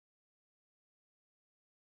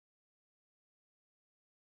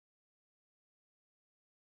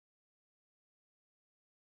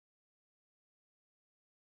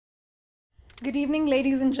Good evening,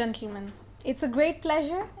 ladies and gentlemen. It's a great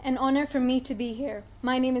pleasure and honor for me to be here.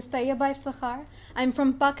 My name is Tayyaba Iftikhar. I'm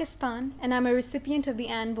from Pakistan and I'm a recipient of the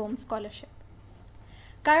Anne Bohm Scholarship.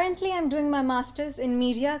 Currently, I'm doing my master's in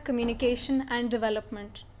media, communication, and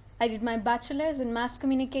development. I did my bachelor's in mass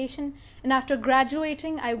communication, and after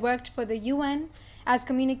graduating, I worked for the UN as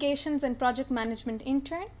communications and project management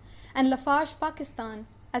intern and Lafarge, Pakistan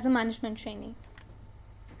as a management trainee.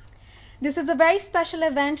 This is a very special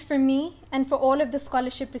event for me and for all of the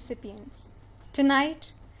scholarship recipients.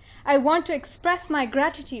 Tonight, I want to express my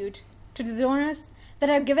gratitude to the donors that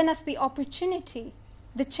have given us the opportunity,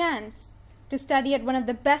 the chance, to study at one of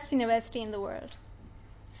the best universities in the world.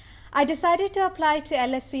 I decided to apply to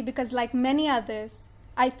LSE because, like many others,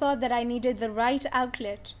 I thought that I needed the right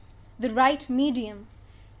outlet, the right medium,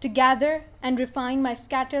 to gather and refine my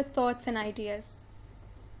scattered thoughts and ideas.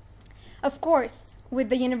 Of course, with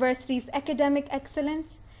the university's academic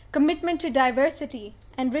excellence, commitment to diversity,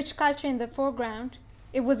 and rich culture in the foreground,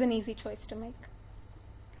 it was an easy choice to make.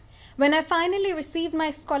 When I finally received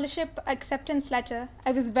my scholarship acceptance letter,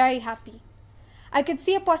 I was very happy. I could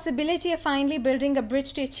see a possibility of finally building a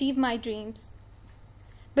bridge to achieve my dreams.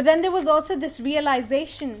 But then there was also this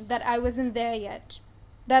realization that I wasn't there yet,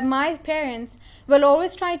 that my parents, while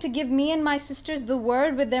always trying to give me and my sisters the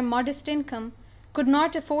world with their modest income, could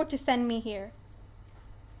not afford to send me here.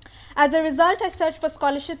 As a result, I searched for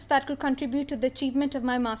scholarships that could contribute to the achievement of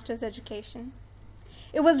my master's education.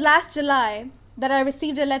 It was last July that I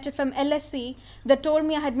received a letter from LSE that told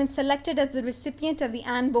me I had been selected as the recipient of the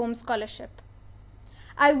Anne Bohm Scholarship.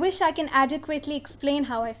 I wish I can adequately explain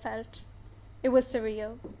how I felt. It was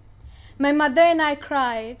surreal. My mother and I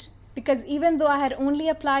cried because even though I had only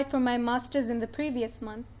applied for my master's in the previous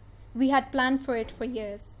month, we had planned for it for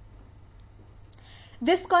years.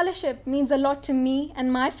 This scholarship means a lot to me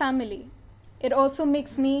and my family. It also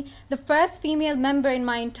makes me the first female member in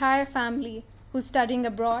my entire family who's studying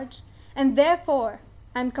abroad, and therefore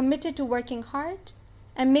I'm committed to working hard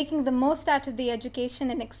and making the most out of the education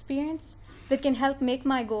and experience that can help make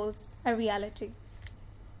my goals a reality.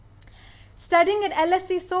 Studying at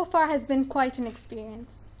LSE so far has been quite an experience.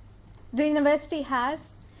 The university has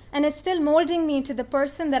and is still molding me into the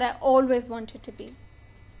person that I always wanted to be.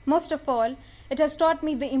 Most of all, it has taught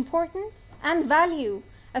me the importance and value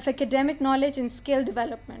of academic knowledge and skill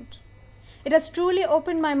development. It has truly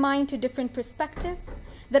opened my mind to different perspectives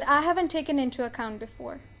that I haven't taken into account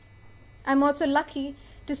before. I'm also lucky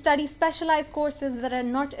to study specialized courses that are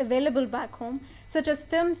not available back home, such as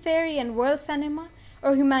film theory and world cinema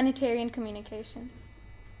or humanitarian communication.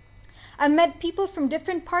 I've met people from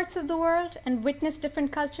different parts of the world and witnessed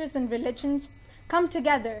different cultures and religions come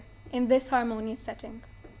together in this harmonious setting.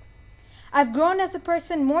 I've grown as a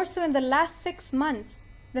person more so in the last 6 months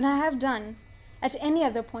than I have done at any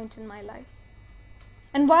other point in my life.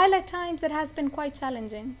 And while at times it has been quite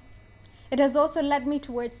challenging, it has also led me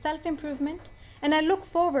towards self-improvement, and I look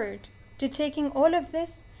forward to taking all of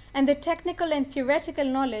this and the technical and theoretical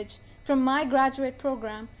knowledge from my graduate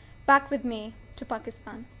program back with me to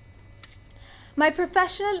Pakistan. My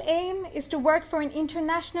professional aim is to work for an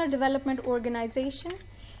international development organization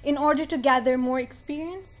in order to gather more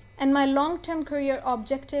experience, and my long-term career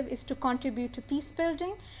objective is to contribute to peace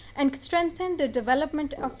building and strengthen the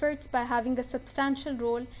development efforts by having a substantial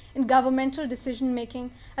role in governmental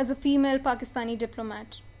decision-making as a female Pakistani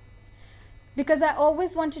diplomat. Because I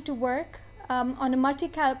always wanted to work on a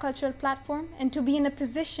multicultural platform and to be in a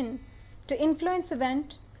position to influence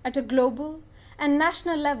events at a global and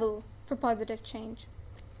national level for positive change.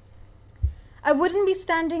 I wouldn't be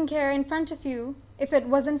standing here in front of you if it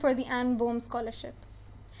wasn't for the Anne Bohm Scholarship.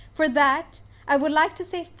 For that, I would like to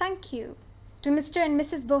say thank you to Mr. and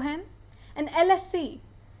Mrs. Bohem and LSE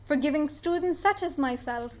for giving students such as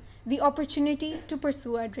myself the opportunity to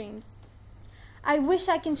pursue our dreams. I wish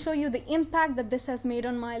I can show you the impact that this has made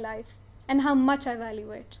on my life and how much I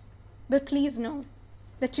value it. But please know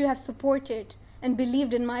that you have supported and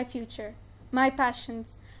believed in my future, my passions,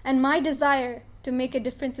 and my desire to make a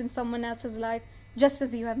difference in someone else's life just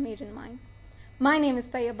as you have made in mine. My name is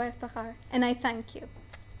Tayyaba Iftikhar, and I thank you.